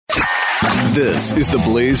This is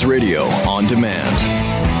TheBlaze Radio on demand.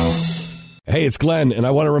 Hey, it's Glenn, and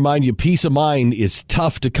I want to remind you, peace of mind is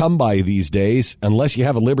tough to come by these days unless you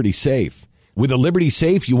have a Liberty Safe. With a Liberty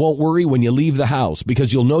Safe, you won't worry when you leave the house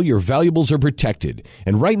because you'll know your valuables are protected.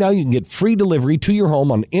 And right now, you can get free delivery to your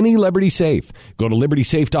home on any Liberty Safe. Go to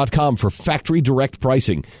LibertySafe.com for factory direct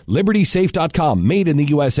pricing. LibertySafe.com, made in the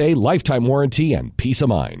USA, lifetime warranty, and peace of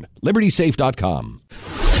mind. LibertySafe.com.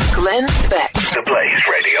 Glenn Beck. The Blaze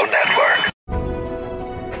Radio Network.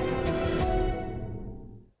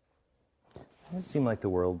 Doesn't it seem like the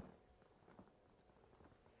world...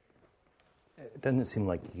 It doesn't seem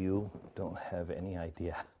like you don't have any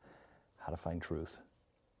idea how to find truth.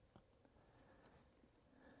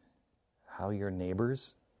 How your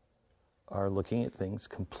neighbors are looking at things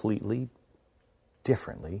completely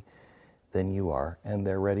differently than you are, and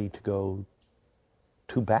they're ready to go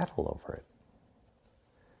to battle over it.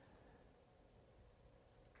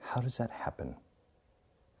 How does that happen?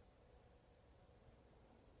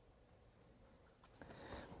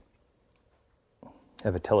 I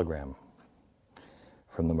have a telegram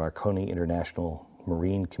from the Marconi International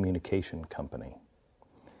Marine Communication Company.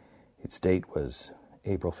 Its date was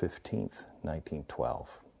April 15th, 1912.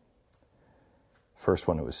 First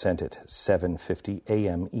one, it was sent at 7:50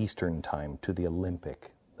 a.m. Eastern Time to the Olympic.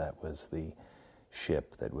 That was the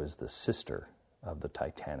ship that was the sister of the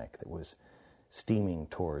Titanic that was steaming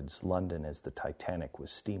towards London as the Titanic was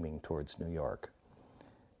steaming towards New York.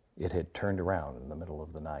 It had turned around in the middle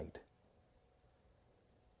of the night.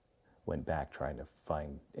 Went back trying to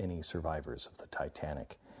find any survivors of the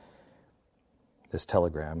Titanic. This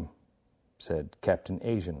telegram said, Captain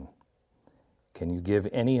Asian, can you give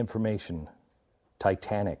any information,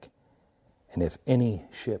 Titanic, and if any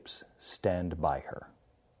ships stand by her?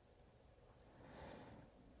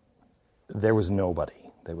 There was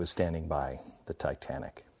nobody that was standing by the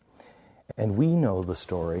Titanic. And we know the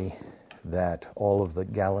story that all of the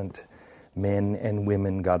gallant men and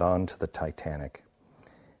women got onto the Titanic.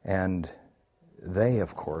 And they,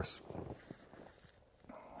 of course,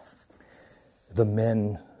 the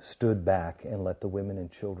men stood back and let the women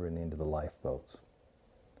and children into the lifeboats.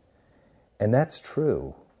 And that's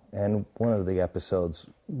true. And one of the episodes,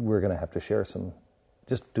 we're going to have to share some,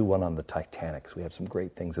 just do one on the Titanic, because we have some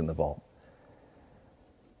great things in the vault.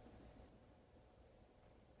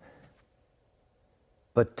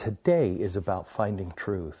 But today is about finding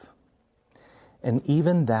truth. And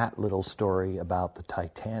even that little story about the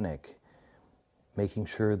Titanic, making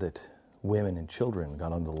sure that women and children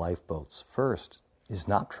got on the lifeboats first, is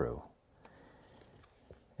not true.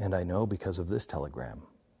 And I know because of this telegram.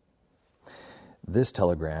 This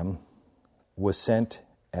telegram was sent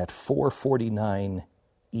at 4:49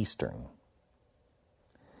 Eastern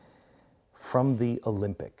from the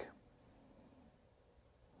Olympic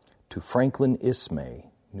to Franklin Ismay,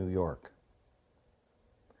 New York.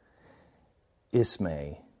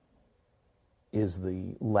 Ismay is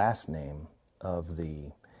the last name of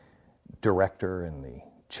the director and the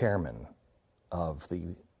chairman of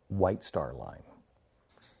the White Star Line.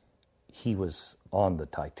 He was on the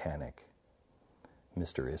Titanic,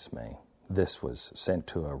 Mr. Ismay. This was sent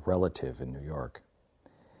to a relative in New York.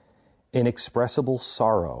 Inexpressible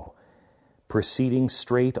sorrow, proceeding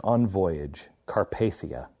straight on voyage,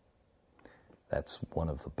 Carpathia. That's one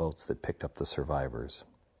of the boats that picked up the survivors.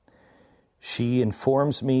 She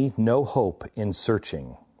informs me no hope in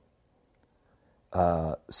searching.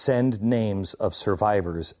 Send names of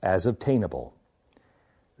survivors as obtainable.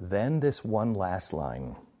 Then this one last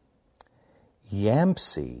line.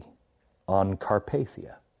 Yampsy on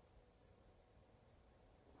Carpathia.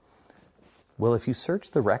 Well, if you search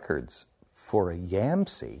the records for a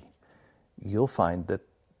Yampsy, you'll find that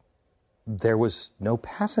there was no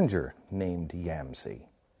passenger named Yampsy.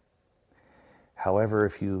 However,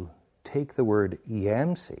 if you take the word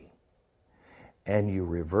Yampsy and you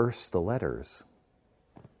reverse the letters,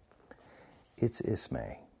 it's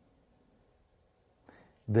Ismay.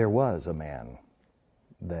 There was a man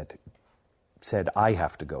that said, I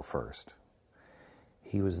have to go first.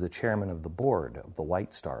 He was the chairman of the board of the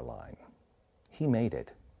White Star Line. He made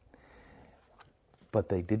it. But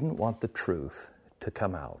they didn't want the truth to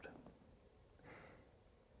come out.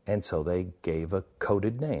 And so they gave a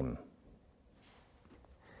coded name.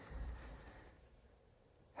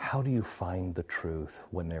 How do you find the truth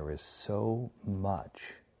when there is so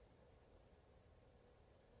much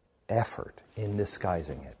effort in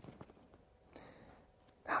disguising it?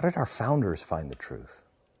 How did our founders find the truth?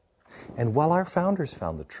 And while our founders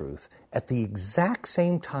found the truth, at the exact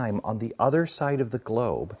same time on the other side of the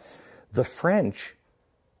globe, the French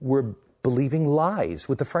were believing lies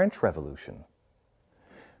with the French Revolution.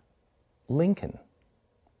 Lincoln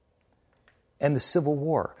and the Civil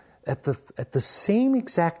War. At the same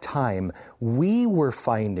exact time, we were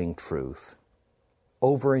finding truth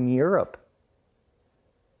over in Europe.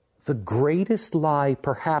 The greatest lie,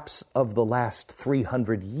 perhaps, of the last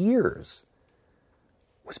 300 years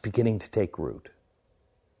was beginning to take root.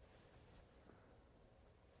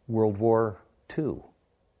 World War II.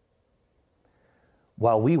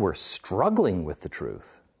 While we were struggling with the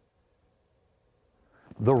truth,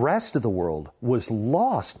 the rest of the world was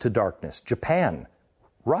lost to darkness. Japan,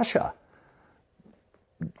 Russia,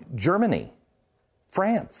 Germany,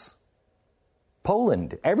 France,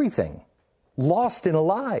 Poland, everything lost in a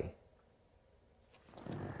lie.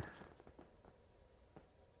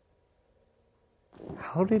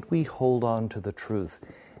 How did we hold on to the truth?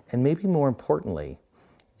 And maybe more importantly,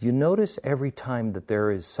 you notice every time that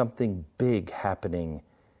there is something big happening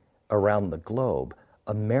around the globe,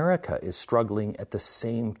 America is struggling at the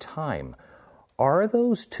same time. Are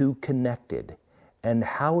those two connected? And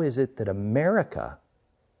how is it that America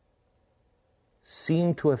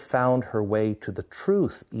seemed to have found her way to the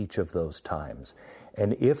truth each of those times?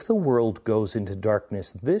 And if the world goes into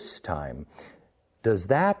darkness this time, does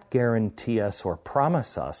that guarantee us or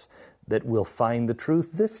promise us that we'll find the truth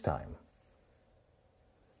this time?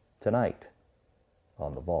 Tonight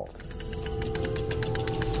on The Vault.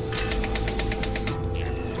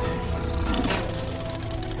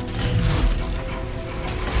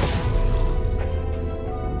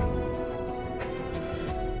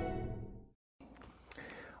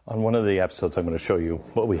 On one of the episodes, I'm going to show you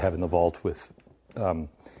what we have in the vault with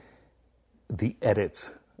the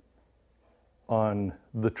edits on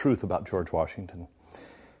the truth about George Washington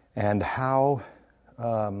and how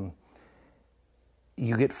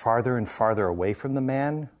you get farther and farther away from the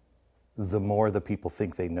man, the more the people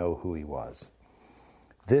think they know who he was.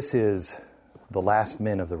 This is The Last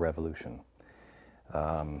Men of the Revolution.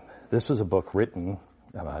 This was a book written,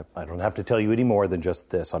 I don't have to tell you any more than just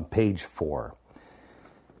this, on page 4.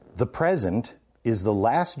 The present is the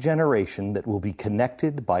last generation that will be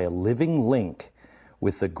connected by a living link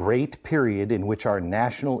with the great period in which our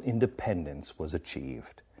national independence was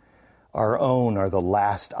achieved. Our own are the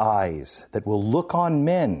last eyes that will look on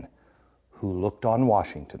men who looked on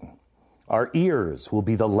Washington. Our ears will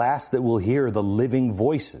be the last that will hear the living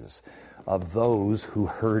voices of those who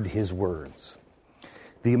heard his words.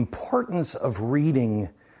 The importance of reading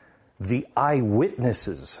the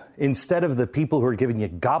eyewitnesses instead of the people who are giving you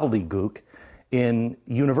gobbledygook in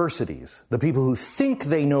universities, the people who think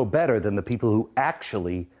they know better than the people who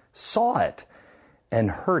actually saw it and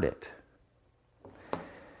heard it.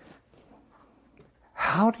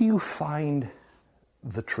 How do you find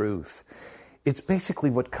the truth? It's basically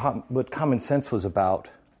what Common Sense was about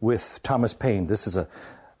with Thomas Paine. This is a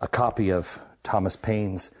copy of Thomas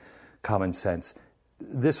Paine's Common Sense.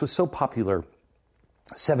 This was so popular,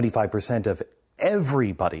 75% of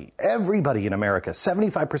everybody in America,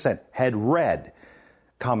 75% had read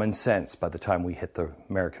Common Sense by the time we hit the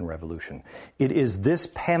American Revolution. It is this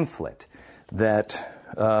pamphlet that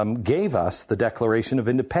gave us the Declaration of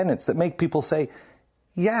Independence that make people say,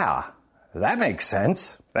 yeah, that makes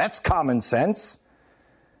sense. That's common sense.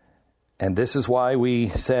 And this is why we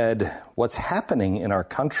said what's happening in our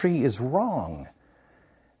country is wrong.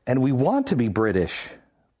 And we want to be British.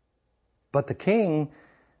 But the king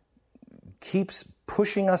keeps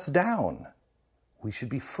pushing us down. We should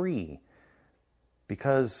be free.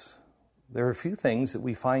 Because there are a few things that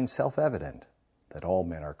we find self-evident, that all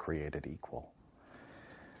men are created equal.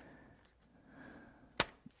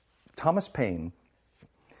 Thomas Paine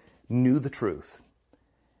knew the truth,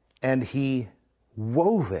 and he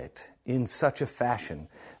wove it in such a fashion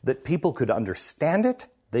that people could understand it,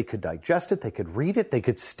 they could digest it, they could read it, they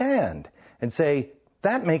could stand and say,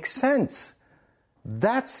 that makes sense.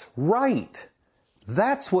 That's right.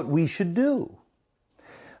 That's what we should do.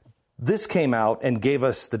 This came out and gave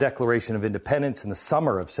us the Declaration of Independence in the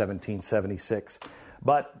summer of 1776.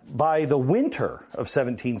 But by the winter of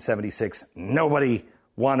 1776, nobody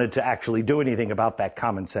wanted to actually do anything about that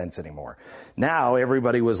common sense anymore. Now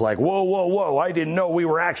everybody was like, whoa, I didn't know we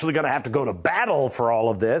were actually going to have to go to battle for all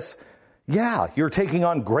of this. Yeah, you're taking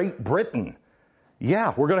on Great Britain.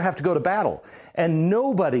 Yeah, we're going to have to go to battle. And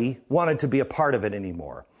nobody wanted to be a part of it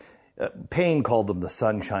anymore. Paine called them the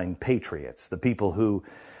Sunshine Patriots, the people who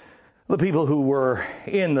were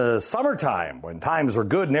in the summertime when times were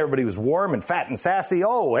good and everybody was warm and fat and sassy.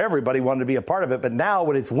 Oh, everybody wanted to be a part of it. But now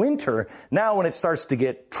when it's winter, now when it starts to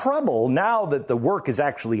get trouble, now that the work is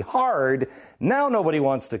actually hard, now nobody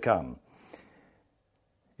wants to come.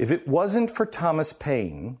 If it wasn't for Thomas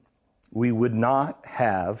Paine, we would not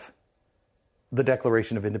have the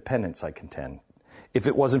Declaration of Independence, I contend. If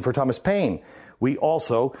it wasn't for Thomas Paine, we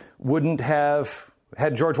also wouldn't have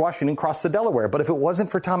had George Washington cross the Delaware. But if it wasn't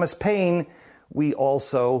for Thomas Paine, we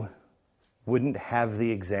also wouldn't have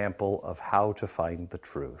the example of how to find the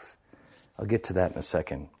truth. I'll get to that in a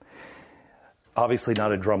second. Obviously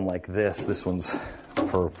not a drum like this. This one's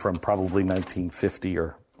from probably 1950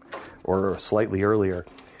 or slightly earlier.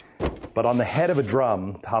 But on the head of a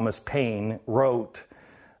drum, Thomas Paine wrote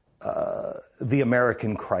The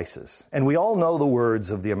American Crisis. And we all know the words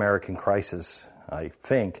of The American Crisis, I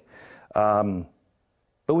think. But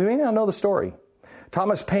we may not know the story.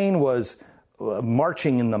 Thomas Paine was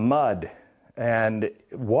marching in the mud, and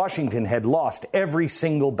Washington had lost every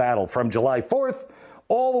single battle from July 4th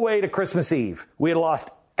all the way to Christmas Eve. We had lost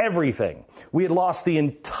everything. We had lost the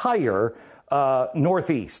entire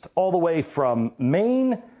Northeast, all the way from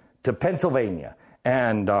Maine to Pennsylvania.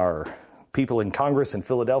 And our people in Congress in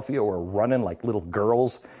Philadelphia were running like little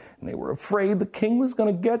girls, and they were afraid the king was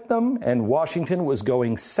going to get them, and Washington was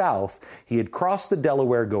going south. He had crossed the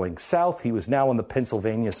Delaware going south. He was now on the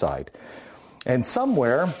Pennsylvania side. And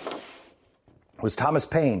somewhere was Thomas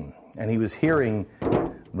Paine, and he was hearing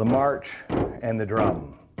the march and the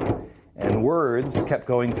drum. And words kept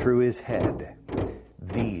going through his head.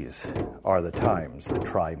 These are the times that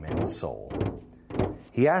try men's soul.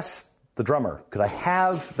 He asked the drummer, could I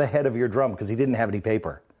have the head of your drum? Because he didn't have any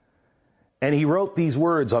paper. And he wrote these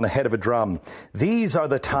words on the head of a drum. These are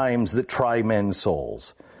the times that try men's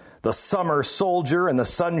souls. The summer soldier and the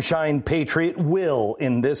sunshine patriot will,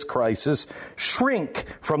 in this crisis, shrink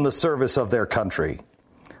from the service of their country.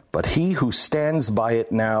 But he who stands by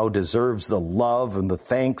it now deserves the love and the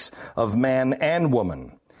thanks of man and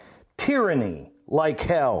woman. Tyranny, like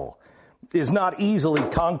hell, is not easily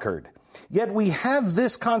conquered. Yet we have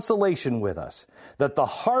this consolation with us, that the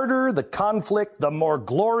harder the conflict, the more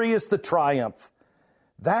glorious the triumph.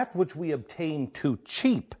 That which we obtain too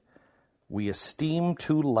cheap, we esteem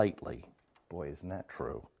too lightly. Boy, isn't that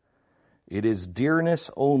true? It is dearness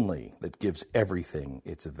only that gives everything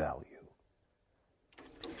its value.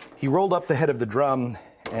 He rolled up the head of the drum,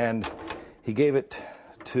 and he gave it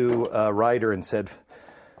to a writer and said,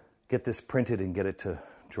 get this printed and get it to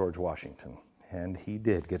George Washington. And he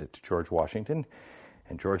did get it to George Washington.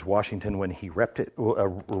 And George Washington, when he read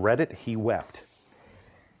it, he wept.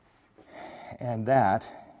 And that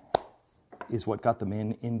is what got them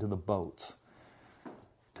into the boats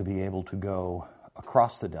to be able to go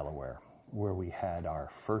across the Delaware, where we had our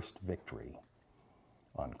first victory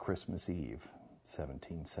on Christmas Eve,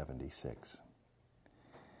 1776.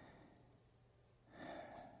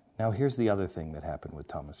 Now, here's the other thing that happened with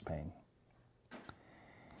Thomas Paine.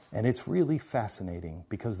 And it's really fascinating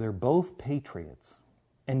because they're both patriots,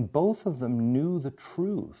 and both of them knew the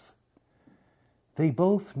truth. They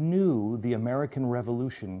both knew the American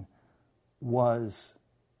Revolution was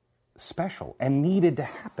special and needed to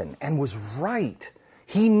happen and was right.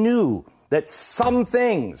 He knew that some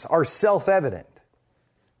things are self-evident.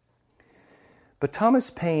 But Thomas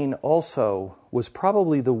Paine also was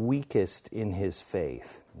probably the weakest in his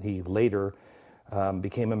faith. He later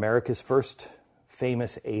became America's first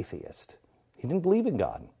famous atheist. He didn't believe in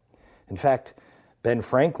God. In fact, Ben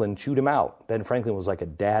Franklin chewed him out. Ben Franklin was like a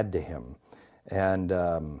dad to him. And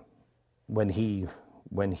when he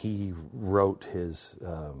wrote his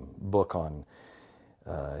book on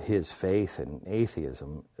his faith and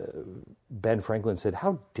atheism, Ben Franklin said,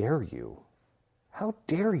 "How dare you? How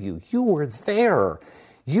dare you? You were there.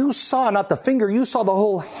 You saw not the finger, you saw the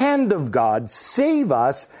whole hand of God save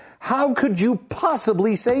us. How could you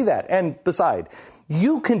possibly say that? And beside,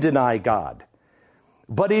 you can deny God,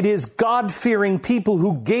 but it is God-fearing people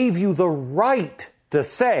who gave you the right to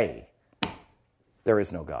say there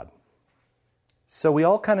is no God." So we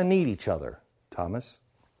all kind of need each other, Thomas.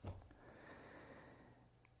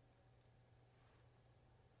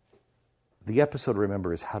 The episode,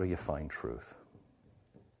 remember, is how do you find truth?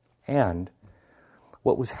 And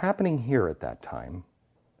what was happening here at that time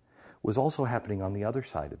was also happening on the other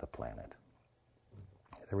side of the planet.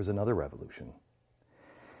 There was another revolution.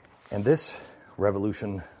 And this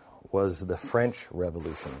revolution was the French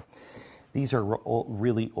Revolution. These are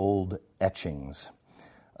really old etchings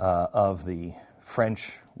of the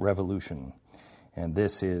French Revolution. And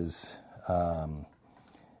this is the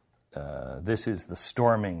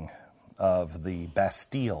storming of the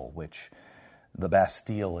Bastille, which the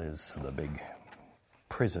Bastille is the big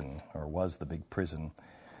prison, or was the big prison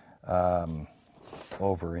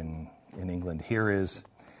over in England. Here is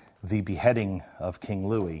the beheading of King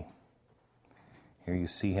Louis. Here you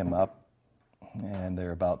see him up, and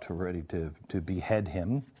they're about to ready to behead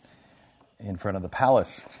him in front of the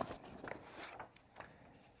palace.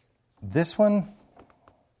 This one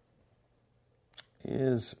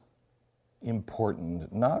is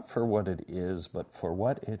important, not for what it is, but for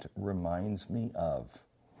what it reminds me of.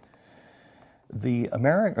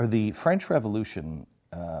 The French Revolution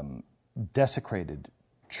desecrated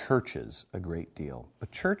churches a great deal,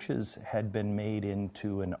 but churches had been made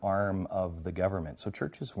into an arm of the government, so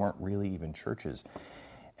churches weren't really even churches.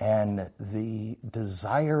 And the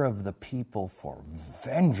desire of the people for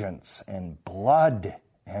vengeance and blood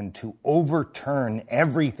and to overturn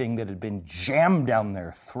everything that had been jammed down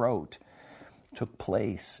their throat took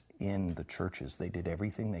place in the churches. They did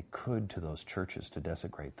everything they could to those churches to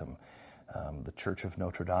desecrate them. The Church of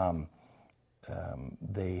Notre Dame,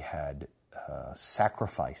 they had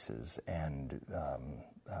sacrifices and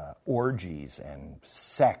orgies and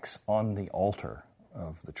sex on the altar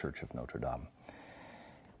of the Church of Notre Dame.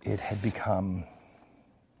 It had become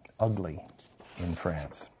ugly in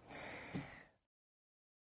France.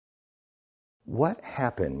 What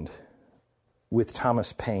happened with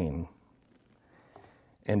Thomas Paine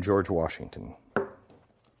and George Washington?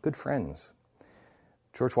 Good friends.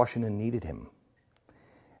 George Washington needed him.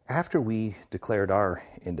 After we declared our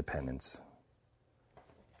independence,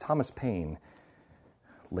 Thomas Paine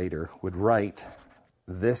later would write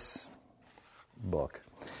this book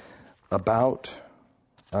about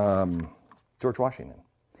George Washington.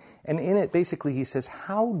 And in it, basically, he says,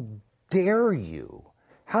 how dare you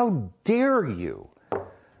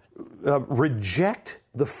reject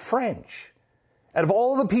the French? Out of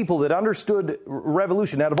all the people that understood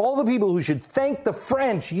revolution, out of all the people who should thank the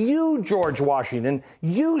French, you, George Washington,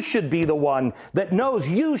 you should be the one that knows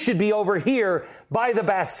you should be over here by the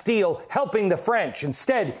Bastille helping the French.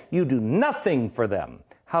 Instead, you do nothing for them.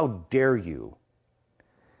 How dare you?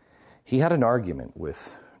 He had an argument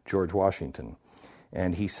with George Washington,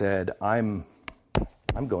 and he said, I'm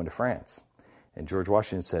going to France. And George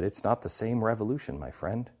Washington said, it's not the same revolution, my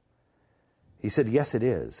friend. He said, yes, it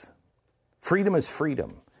is. Freedom is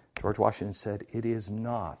freedom. George Washington said, it is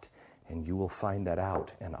not, and you will find that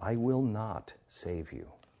out, and I will not save you.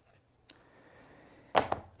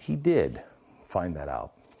 He did find that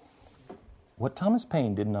out. What Thomas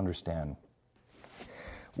Paine didn't understand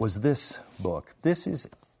was this book.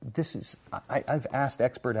 I've asked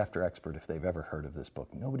expert after expert if they've ever heard of this book.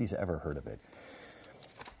 Nobody's ever heard of it.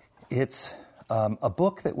 It's a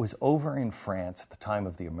book that was over in France at the time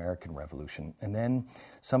of the American Revolution, and then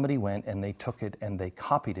somebody went and they took it and they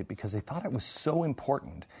copied it because they thought it was so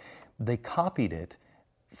important. They copied it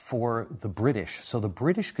for the British, so the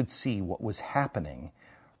British could see what was happening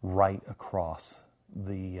right across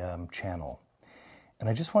the channel. And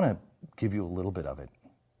I just want to give you a little bit of it.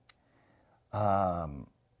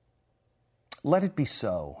 Let it be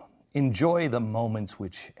so. Enjoy the moments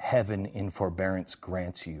which heaven in forbearance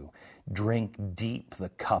grants you. Drink deep the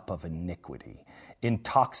cup of iniquity.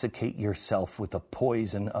 Intoxicate yourself with the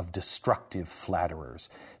poison of destructive flatterers,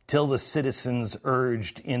 till the citizens,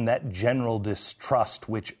 urged in that general distrust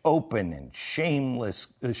which open and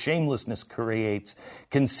shamelessness creates,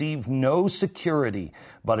 conceive no security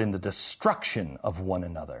but in the destruction of one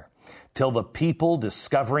another, till the people,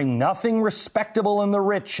 discovering nothing respectable in the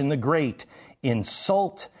rich and the great,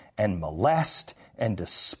 insult and molest and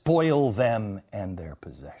despoil them and their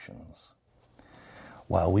possessions.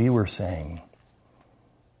 While we were saying,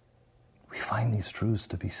 we find these truths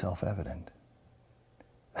to be self-evident,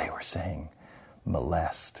 they were saying,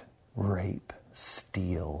 molest, rape,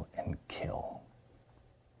 steal, and kill.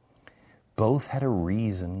 Both had a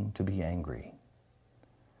reason to be angry,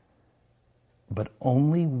 but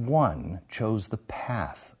only one chose the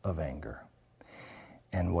path of anger.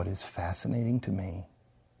 And what is fascinating to me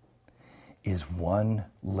is one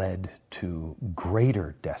led to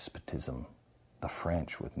greater despotism, the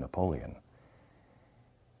French with Napoleon,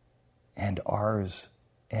 and ours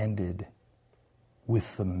ended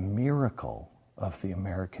with the miracle of the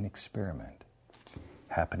American experiment,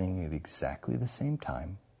 happening at exactly the same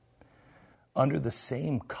time, under the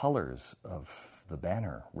same colors of the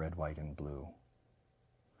banner, red, white, and blue.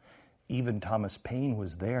 Even Thomas Paine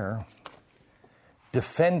was there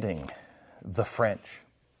defending the French,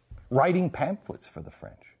 writing pamphlets for the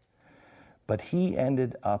French. But he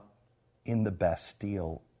ended up in the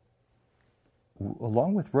Bastille,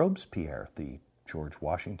 along with Robespierre, the George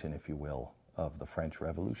Washington, if you will, of the French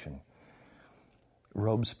Revolution.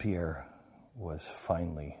 Robespierre was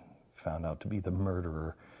finally found out to be the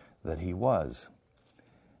murderer that he was.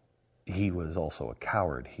 He was also a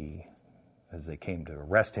coward. As they came to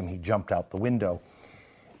arrest him, he jumped out the window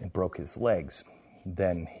and broke his legs.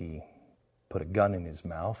 Then he put a gun in his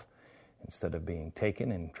mouth instead of being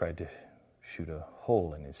taken and tried to shoot a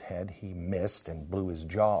hole in his head. He missed and blew his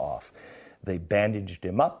jaw off. They bandaged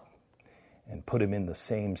him up and put him in the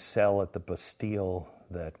same cell at the Bastille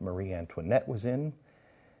that Marie Antoinette was in,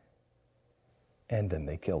 and then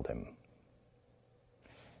they killed him.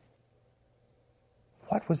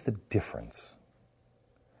 What was the difference?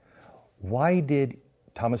 Why did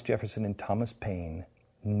Thomas Jefferson and Thomas Paine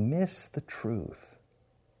miss the truth?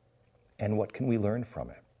 And what can we learn from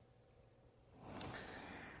it?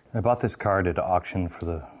 I bought this card at auction for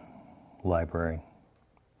the library,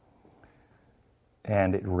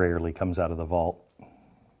 and it rarely comes out of the vault.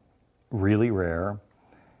 Really rare.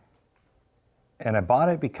 And I bought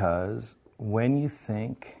it because when you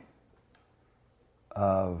think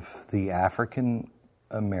of the African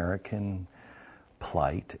American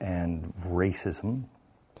plight and racism,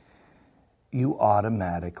 you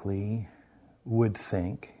automatically would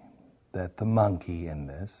think that the monkey in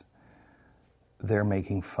this, they're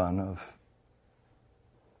making fun of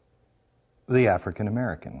the African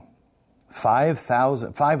American.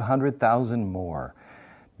 500,000 more.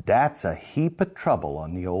 That's a heap of trouble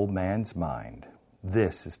on the old man's mind.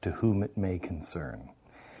 This is to whom it may concern.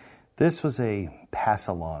 This was a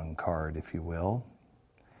pass-along card, if you will.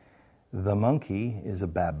 The monkey is a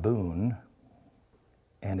baboon,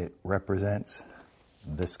 and it represents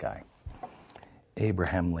this guy,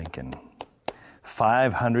 Abraham Lincoln.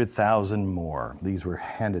 500,000 more. These were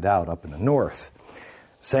handed out up in the north,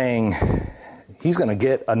 saying he's going to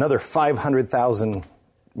get another 500,000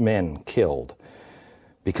 men killed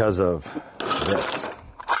because of this.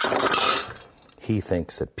 He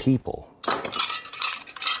thinks that people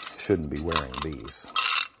shouldn't be wearing these.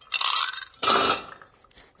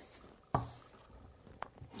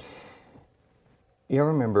 You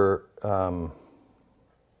remember? I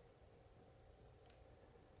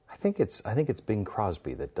think it's Bing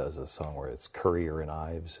Crosby that does a song where it's Currier and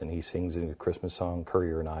Ives, and he sings in a Christmas song,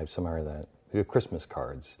 Currier and Ives, somewhere like that. Christmas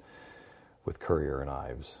cards with Currier and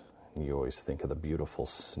Ives. You always think of the beautiful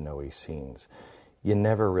snowy scenes. You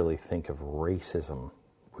never really think of racism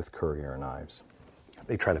with Currier and Ives.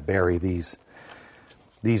 They try to bury these.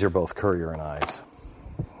 These are both Currier and Ives.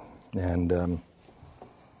 And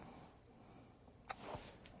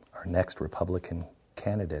our next Republican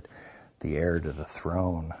candidate, the heir to the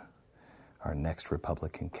throne, our next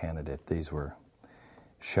Republican candidate, these were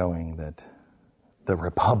showing that the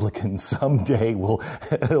Republicans someday will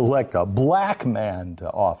elect a black man to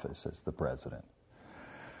office as the president.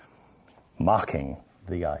 Mocking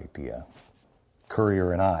the idea.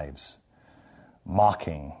 Currier and Ives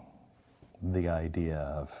mocking the idea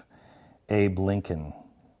of Abe Lincoln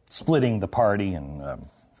splitting the party in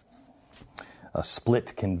a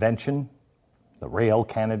split convention, the rail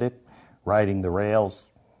candidate riding the rails,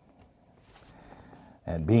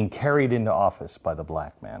 and being carried into office by the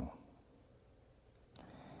black man.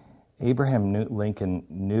 Abraham Lincoln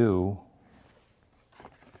knew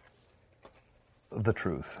the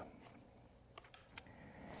truth.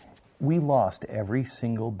 We lost every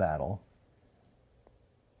single battle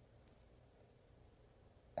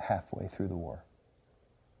halfway through the war.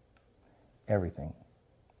 Everything.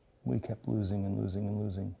 We kept losing and losing and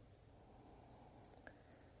losing.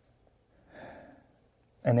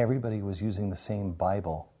 And everybody was using the same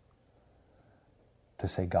Bible to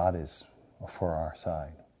say God is for our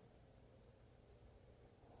side.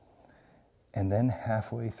 And then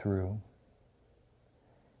halfway through,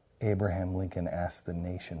 Abraham Lincoln asked the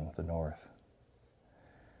nation, the North,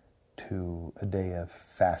 to a day of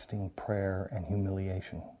fasting, prayer, and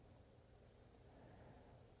humiliation.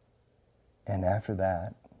 And after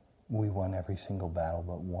that, we won every single battle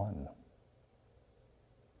but one.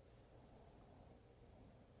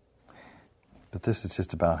 But this is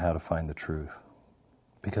just about how to find the truth.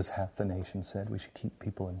 Because half the nation said we should keep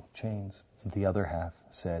people in chains. The other half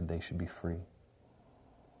said they should be free.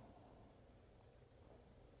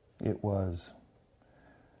 It was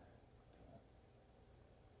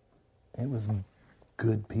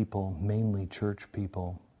good people, mainly church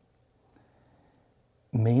people,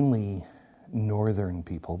 mainly northern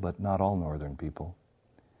people, but not all northern people,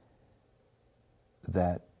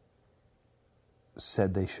 that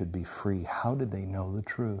said they should be free. How did they know the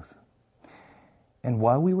truth? And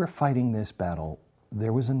while we were fighting this battle,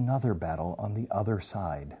 there was another battle on the other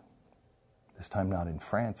side. This time not in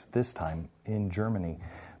France, this time in Germany.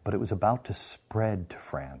 But it was about to spread to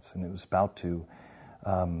France, and it was about to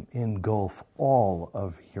engulf all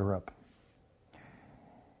of Europe.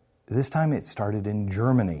 This time it started in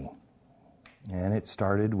Germany, and it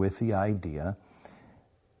started with the idea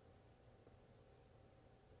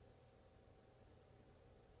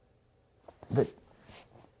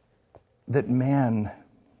that man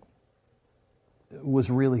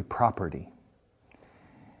was really property.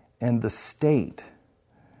 And the state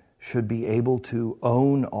should be able to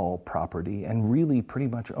own all property and really pretty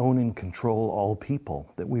much own and control all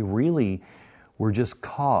people, that we really were just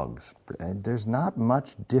cogs. There's not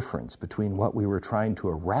much difference between what we were trying to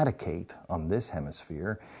eradicate on this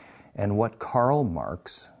hemisphere and what Karl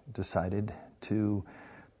Marx decided to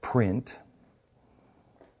print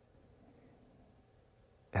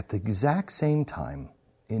at the exact same time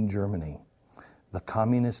in Germany, the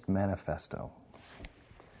Communist Manifesto.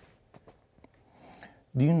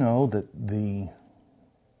 Do you know that the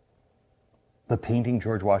painting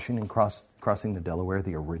George Washington crossing the Delaware,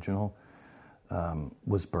 the original,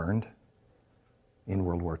 was burned in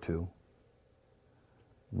World War II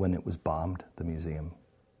when it was bombed, the museum?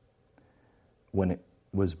 When it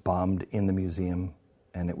was bombed in the museum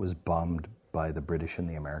and it was bombed by the British and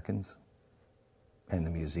the Americans, and the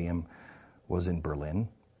museum was in Berlin.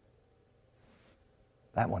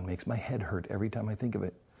 That one makes my head hurt every time I think of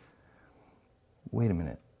it. Wait a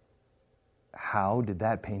minute. How did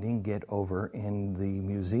that painting get over in the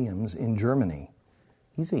museums in Germany?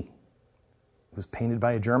 Easy. It was painted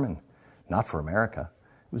by a German, not for America.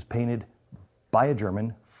 It was painted by a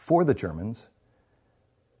German for the Germans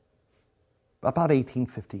about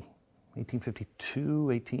 1850,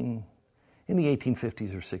 1852, in the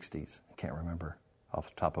 1850s or 60s. I can't remember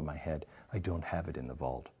off the top of my head. I don't have it in the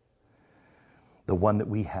vault. The one that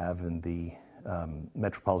we have in the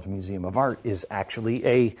Metropolitan Museum of Art is actually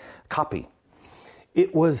a copy.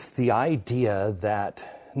 It was the idea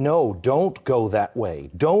that, no, don't go that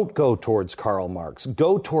way. Don't go towards Karl Marx.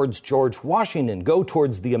 Go towards George Washington. Go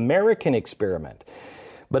towards the American experiment.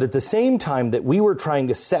 But at the same time that we were trying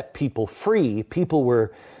to set people free, people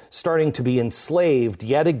were starting to be enslaved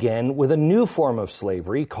yet again with a new form of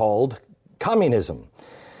slavery called communism.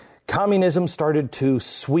 Communism started to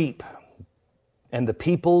sweep, and the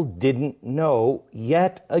people didn't know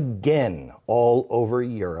yet again all over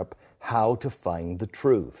Europe how to find the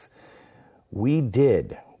truth. We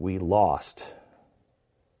did. We lost.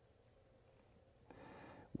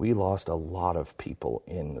 We lost a lot of people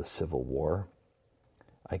in the Civil War.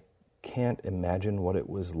 I can't imagine what it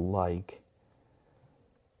was like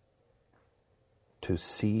to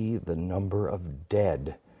see the number of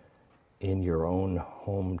dead in your own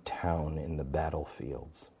hometown in the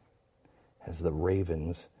battlefields as the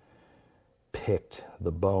ravens picked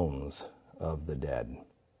the bones of the dead.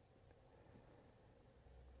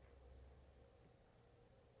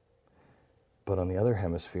 But on the other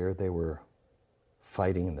hemisphere, they were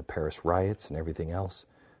fighting in the Paris riots and everything else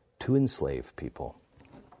to enslave people.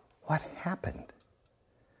 What happened?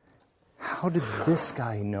 How did this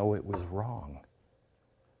guy know it was wrong?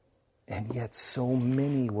 And yet so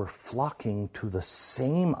many were flocking to the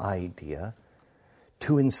same idea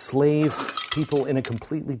to enslave people in a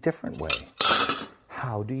completely different way.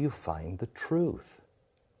 How do you find the truth?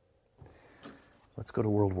 Let's go to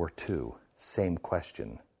World War II. Same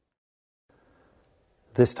question.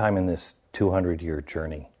 This time in this 200-year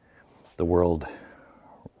journey, the world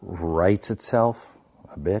rights itself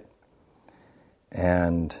a bit.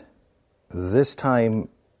 And this time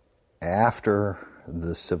after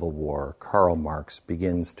the Civil War, Karl Marx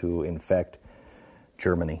begins to infect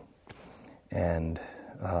Germany. And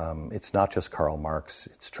it's not just Karl Marx,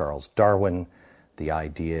 it's Charles Darwin, the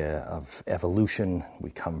idea of evolution.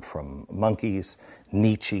 We come from monkeys.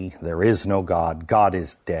 Nietzsche, there is no God, God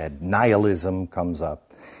is dead. Nihilism comes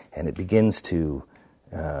up, and it begins to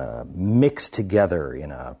mix together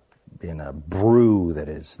in a brew that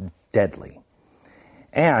is deadly.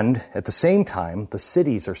 And at the same time, the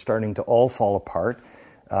cities are starting to all fall apart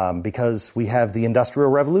because we have the Industrial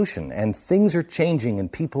Revolution, and things are changing,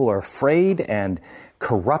 and people are afraid, and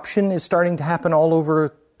corruption is starting to happen all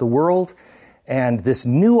over the world. And this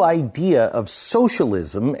new idea of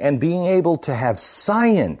socialism and being able to have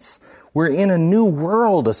science. We're in a new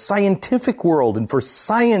world, a scientific world, and for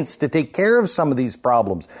science to take care of some of these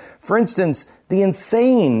problems. For instance, the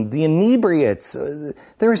insane, the inebriates.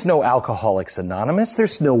 There is no Alcoholics Anonymous.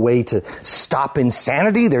 There's no way to stop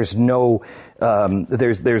insanity. There's no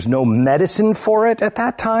there's no medicine for it at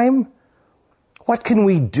that time. What can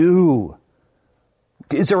we do?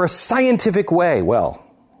 Is there a scientific way? Well,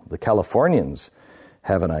 the Californians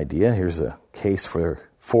have an idea. Here's a case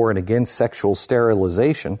for and against sexual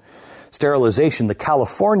sterilization. Sterilization, the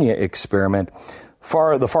California experiment,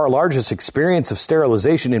 the far largest experience of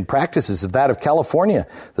sterilization in practice is that of California.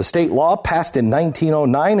 The state law passed in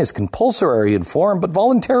 1909 is compulsory in form, but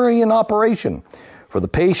voluntary in operation. for the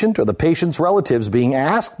patient or the patient's relatives being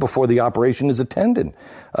asked before the operation is attended.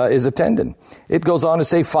 It goes on to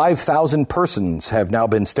say 5,000 persons have now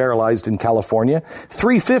been sterilized in California.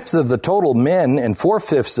 3/5 of the total men and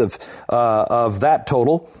 4/5 of that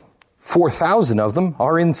total, 4,000 of them,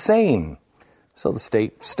 are insane. So the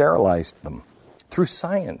state sterilized them. Through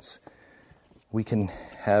science, we can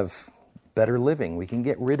have better living. We can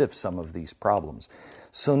get rid of some of these problems.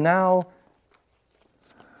 So now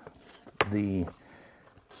the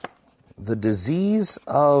disease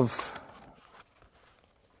that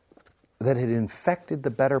had infected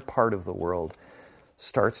the better part of the world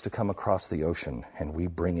starts to come across the ocean, and we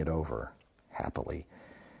bring it over happily,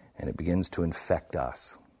 and it begins to infect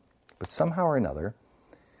us. But somehow or another,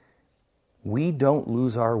 we don't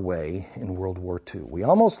lose our way in World War II. We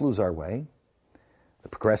almost lose our way. The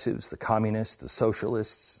progressives, the communists, the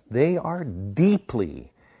socialists, they are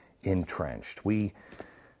deeply entrenched. We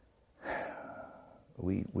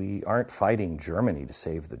aren't fighting Germany to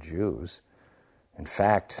save the Jews. In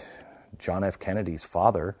fact, John F. Kennedy's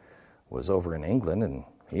father was over in England, and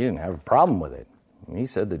he didn't have a problem with it. He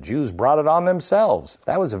said the Jews brought it on themselves.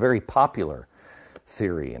 That was a very popular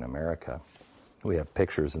theory in America. We have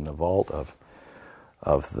pictures in the vault of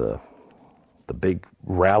the big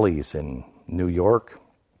rallies in New York,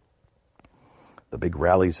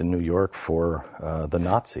 for the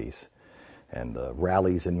Nazis, and the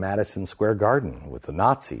rallies in Madison Square Garden with the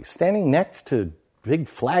Nazis standing next to big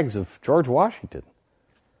flags of George Washington.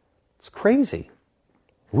 It's crazy.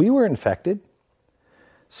 We were infected.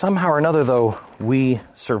 Somehow or another, though, we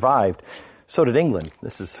survived. So did England.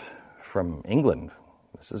 This is from England.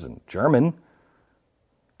 This isn't German.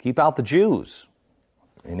 Keep out the Jews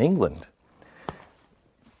in England.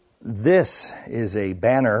 This is a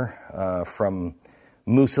banner from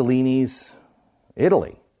Mussolini's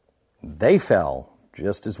Italy. They fell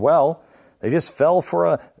just as well. They just fell for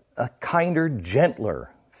a kinder, gentler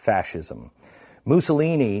fascism.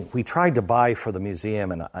 Mussolini, we tried to buy for the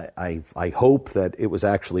museum, and I hope that it was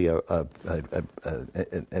actually an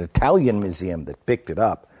Italian museum that picked it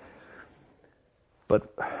up.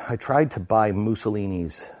 But I tried to buy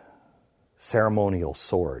Mussolini's ceremonial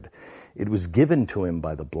sword. It was given to him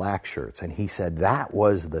by the black shirts, and he said that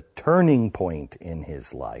was the turning point in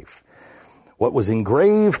his life. What was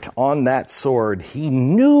engraved on that sword, he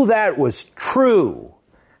knew that was true.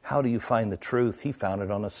 How do you find the truth? He found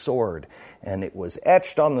it on a sword, and it was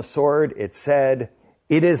etched on the sword. It said,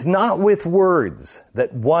 "It is not with words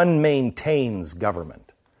that one maintains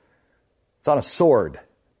government." It's on a sword.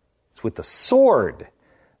 It's with the sword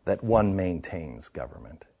that one maintains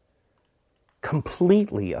government.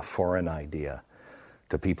 Completely a foreign idea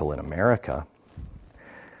to people in America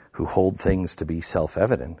who hold things to be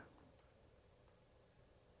self-evident.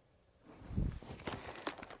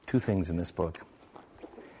 Two things in this book.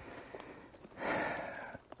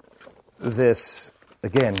 This,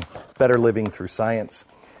 again, Better Living Through Science.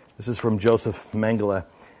 This is from Joseph Mengele.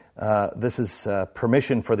 This is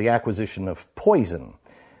permission for the acquisition of poison.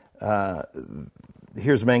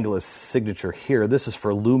 Here's Mengele's signature here. This is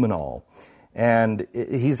for luminol. And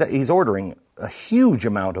he's ordering a huge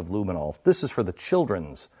amount of luminol. This is for the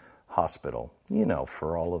Children's Hospital,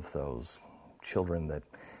 for all of those children that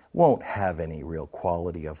won't have any real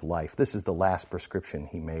quality of life. This is the last prescription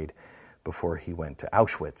he made before he went to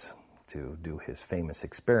Auschwitz to do his famous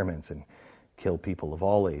experiments and kill people of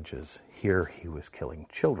all ages. Here he was killing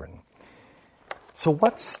children. So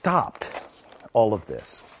what stopped all of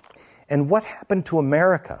this? And what happened to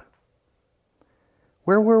America?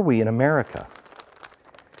 Where were we in America?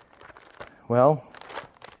 Well,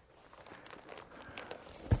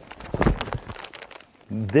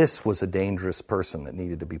 this was a dangerous person that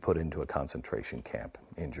needed to be put into a concentration camp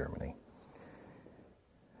in Germany.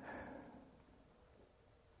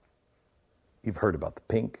 You've heard about the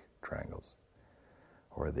pink triangles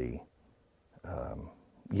or the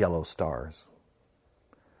yellow stars.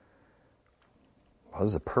 Well, this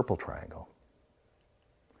is a purple triangle.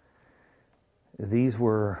 These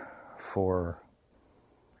were for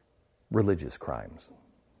religious crimes.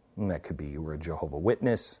 And that could be you were a Jehovah's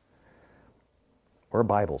Witness or a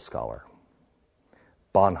Bible scholar.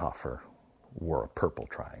 Bonhoeffer wore a purple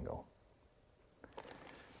triangle.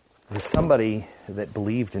 It was somebody that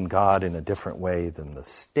believed in God in a different way than the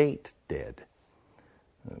state did.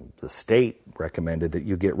 The state recommended that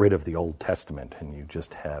you get rid of the Old Testament and you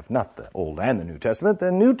just have not the Old and the New Testament,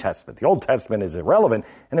 the New Testament. The Old Testament is irrelevant,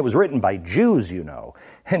 and it was written by Jews,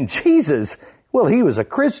 And Jesus, well, he was a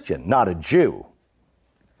Christian, not a Jew.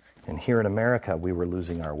 And here in America, we were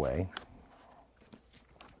losing our way.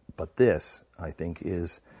 But this, I think,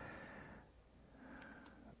 is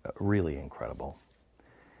really incredible.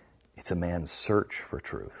 It's a man's search for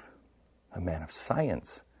truth, a man of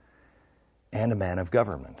science, and a man of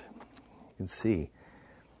government. You can see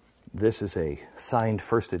this is a signed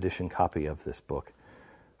first edition copy of this book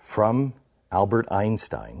from Albert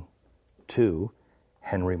Einstein to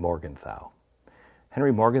Henry Morgenthau.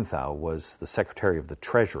 Henry Morgenthau was the Secretary of the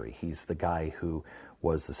Treasury. He's the guy who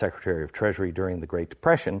was the Secretary of Treasury during the Great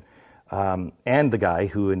Depression, and the guy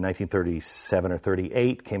who in 1937 or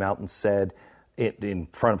 38 came out and said in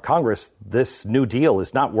front of Congress, this New Deal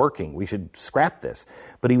is not working. We should scrap this.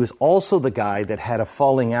 But he was also the guy that had a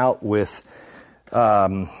falling out with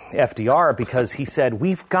FDR because he said,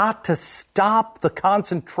 we've got to stop the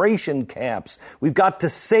concentration camps. We've got to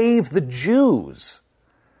save the Jews.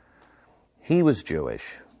 He was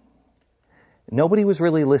Jewish. Nobody was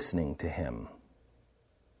really listening to him.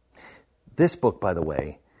 This book, by the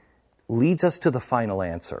way, leads us to the final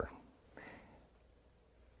answer.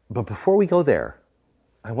 But before we go there,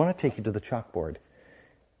 I want to take you to the chalkboard.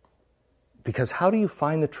 Because how do you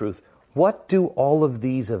find the truth? What do all of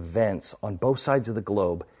these events on both sides of the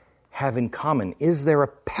globe have in common? Is there a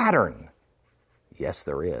pattern? Yes,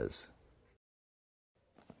 there is.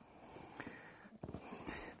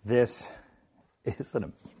 This is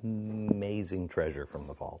an amazing treasure from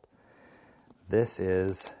the vault. This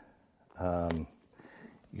is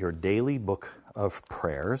your daily book of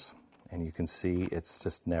prayers, and you can see it's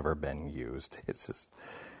just never been used. It's just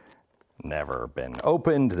never been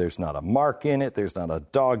opened. There's not a mark in it. There's not a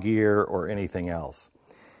dog ear or anything else.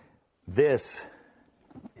 This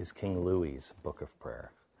is King Louis's book of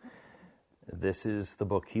prayer. This is the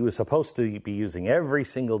book he was supposed to be using every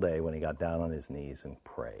single day when he got down on his knees and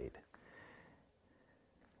prayed.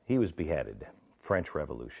 He was beheaded. French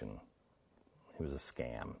Revolution. It was a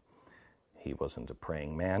scam. He wasn't a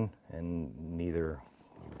praying man, and neither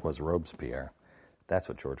was Robespierre. That's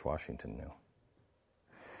what George Washington knew.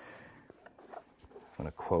 I'm going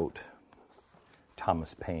to quote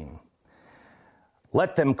Thomas Paine.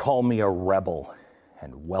 Let them call me a rebel,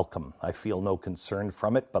 and welcome. I feel no concern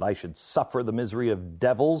from it, but I should suffer the misery of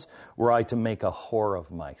devils were I to make a whore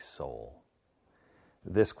of my soul.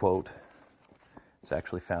 This quote is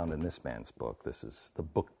actually found in this man's book. This is the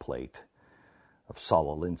book plate of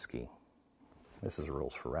Saul Alinsky. This is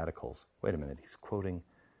Rules for Radicals. Wait a minute, he's quoting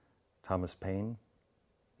Thomas Paine?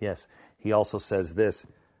 Yes, he also says this,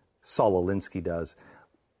 Saul Alinsky does,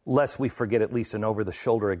 lest we forget at least an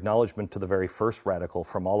over-the-shoulder acknowledgement to the very first radical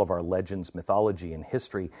from all of our legends, mythology, and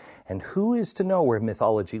history. And who is to know where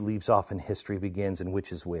mythology leaves off and history begins and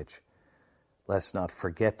which is which? Let's not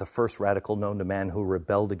forget the first radical known to man who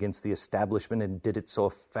rebelled against the establishment and did it so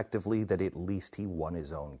effectively that at least he won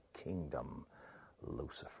his own kingdom,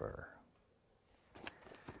 Lucifer.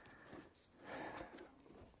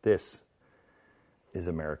 This is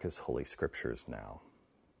America's Holy Scriptures now.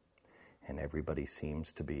 And everybody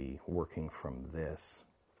seems to be working from this.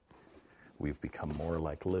 We've become more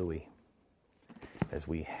like Louis. As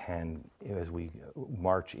we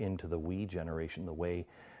march into the we generation, the way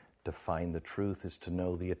to find the truth is to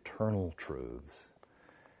know the eternal truths.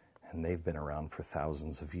 And they've been around for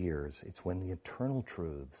thousands of years. It's when the eternal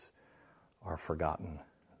truths are forgotten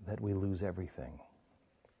that we lose everything.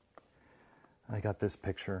 I got this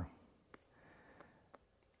picture,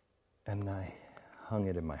 and I hung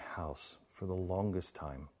it in my house for the longest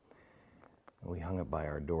time. We hung it by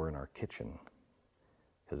our door in our kitchen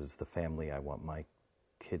because it's the family I want my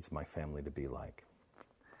kids, my family to be like.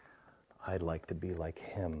 I'd like to be like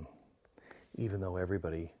him, even though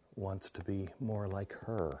everybody wants to be more like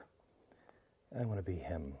her. I want to be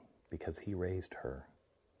him because he raised her.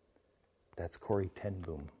 That's Corrie ten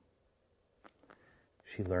Boom.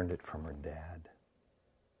 She learned it from her dad.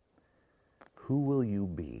 Who will you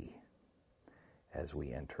be as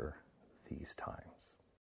we enter these times?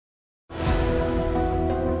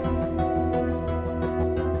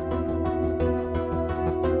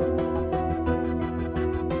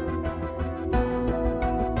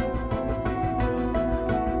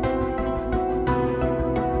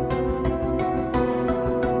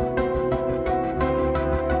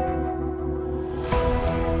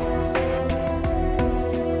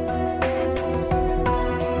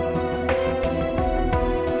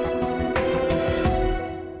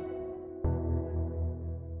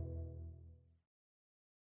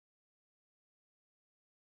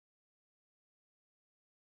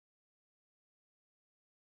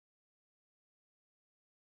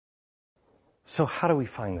 So how do we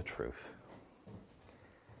find the truth?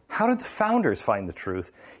 How did the founders find the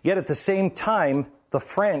truth? Yet at the same time, the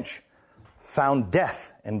French found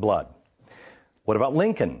death and blood. What about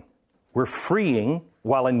Lincoln? We're freeing,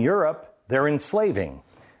 while in Europe, they're enslaving.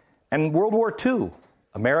 And World War II,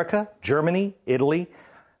 America, Germany, Italy,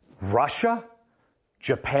 Russia,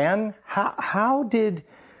 Japan. How did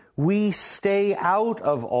we stay out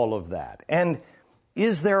of all of that? And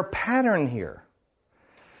is there a pattern here?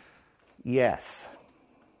 Yes.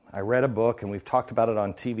 I read a book, and we've talked about it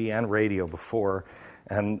on TV and radio before,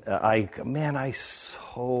 and I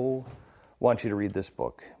so want you to read this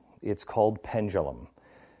book. It's called Pendulum,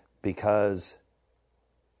 because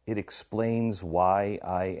it explains why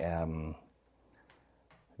I am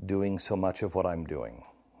doing so much of what I'm doing.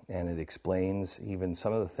 And it explains even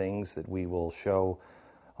some of the things that we will show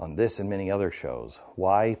on this and many other shows.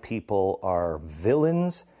 Why people are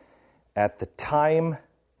villains at the time,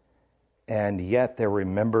 and yet they're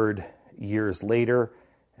remembered years later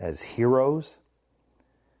as heroes.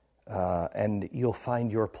 And you'll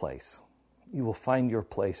find your place. You will find your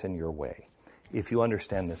place and your way if you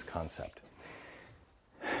understand this concept.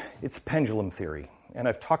 It's pendulum theory. And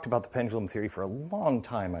I've talked about the pendulum theory for a long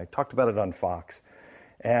time. I talked about it on Fox.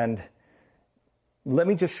 And let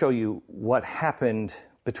me just show you what happened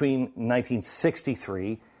between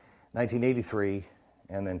 1963, 1983,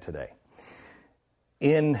 and then today.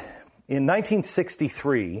 In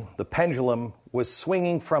 1963, the pendulum was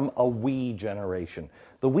swinging from a we generation.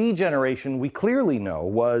 The we generation, we clearly know,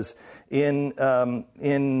 was in World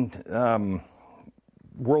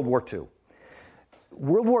War II.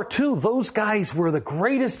 World War II, those guys were the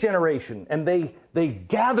greatest generation, and they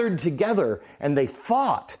gathered together and they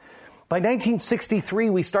fought. By 1963,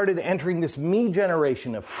 we started entering this me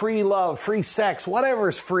generation of free love, free sex,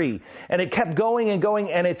 whatever's free. And it kept going and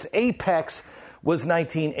going, and its apex was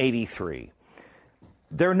 1983.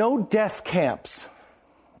 There are no death camps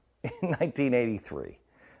in 1983,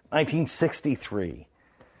 1963.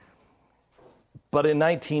 But in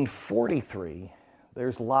 1943,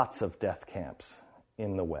 there's lots of death camps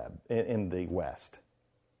in the West.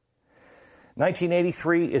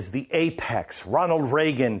 1983 is the apex. Ronald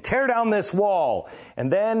Reagan, tear down this wall.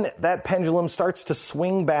 And then that pendulum starts to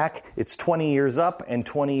swing back. It's 20 years up and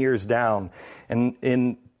 20 years down. And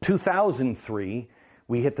in 2003,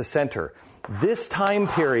 we hit the center. This time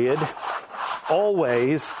period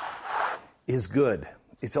always is good.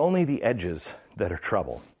 It's only the edges that are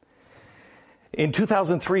trouble. In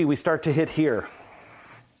 2003, we start to hit here.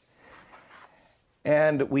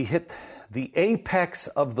 And we hit the apex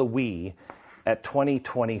of the we at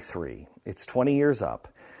 2023. It's 20 years up,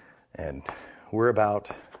 and we're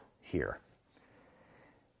about here.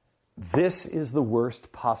 This is the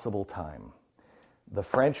worst possible time. The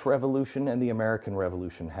French Revolution and the American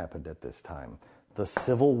Revolution happened at this time. The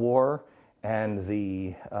Civil War and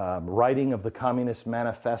the writing of the Communist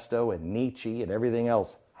Manifesto and Nietzsche and everything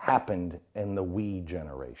else happened in the we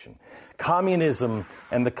generation. Communism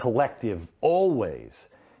and the collective always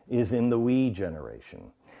is in the we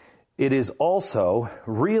generation. It is also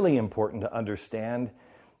really important to understand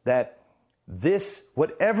that this,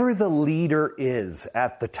 whatever the leader is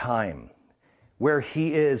at the time, where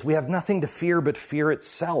he is, we have nothing to fear but fear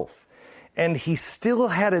itself. And he still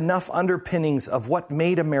had enough underpinnings of what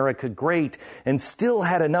made America great and still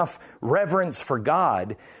had enough reverence for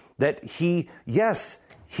God that he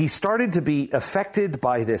started to be affected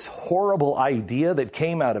by this horrible idea that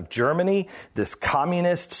came out of Germany, this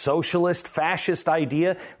communist, socialist, fascist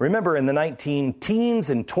idea. Remember, in the 19-teens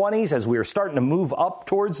and 20s, as we were starting to move up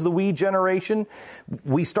towards the we generation,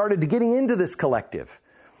 we started getting into this collective.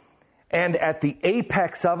 And at the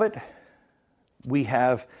apex of it, we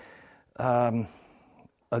have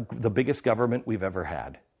the biggest government we've ever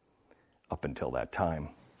had up until that time.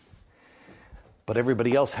 But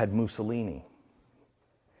everybody else had Mussolini.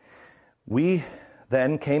 We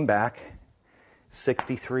then came back,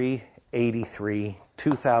 63, 83,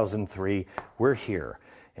 2003, we're here.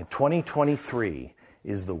 And 2023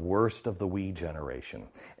 is the worst of the we generation.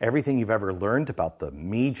 Everything you've ever learned about the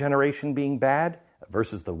me generation being bad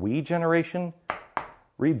versus the we generation,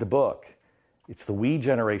 read the book. It's the we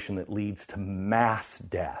generation that leads to mass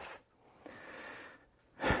death.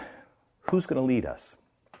 Who's going to lead us?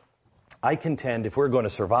 I contend if we're going to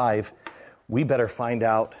survive, we better find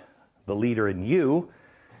out the leader in you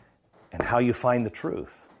and how you find the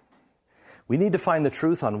truth. We need to find the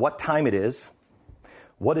truth on what time it is,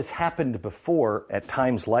 what has happened before at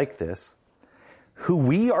times like this, who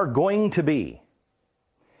we are going to be.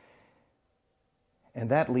 And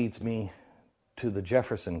that leads me to the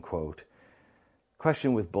Jefferson quote,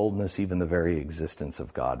 "Question with boldness even the very existence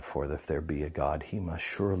of God, for if there be a God, he must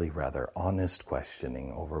surely rather honest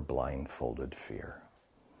questioning over blindfolded fear."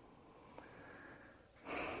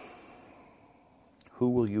 Who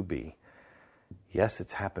will you be? Yes,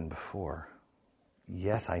 it's happened before.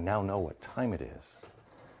 Yes, I now know what time it is.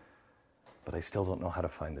 but I still don't know how to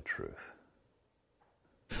find the truth.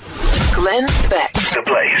 Glenn Beck. The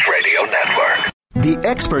Blaze Radio Network. The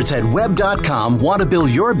experts at Web.com want to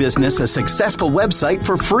build your business a successful website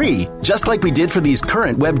for free, just like we did for these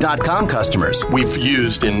current Web.com customers. We've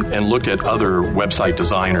used and looked at other website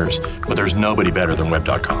designers, but there's nobody better than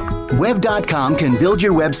Web.com. Web.com can build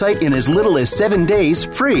your website in as little as 7 days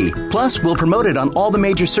free. Plus, we'll promote it on all the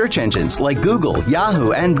major search engines like Google,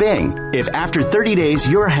 Yahoo, and Bing. If after 30 days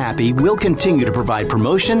you're happy, we'll continue to provide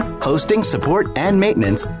promotion, hosting, support, and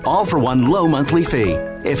maintenance, all for one low monthly fee.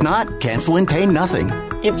 If not, cancel and pay nothing.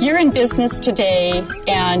 If you're in business today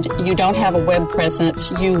and you don't have a web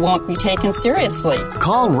presence, you won't be taken seriously.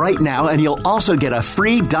 Call right now and you'll also get a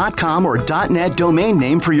free .com or .net domain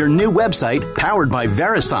name for your new website powered by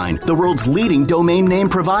VeriSign, the world's leading domain name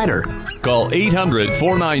provider. Call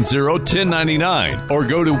 800-490-1099 or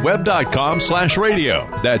go to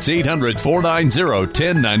web.com/radio. That's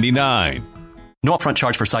 800-490-1099. No upfront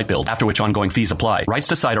charge for site build, after which ongoing fees apply. Rights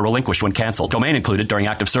to site are relinquished when canceled. Domain included during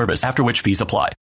active service, after which fees apply.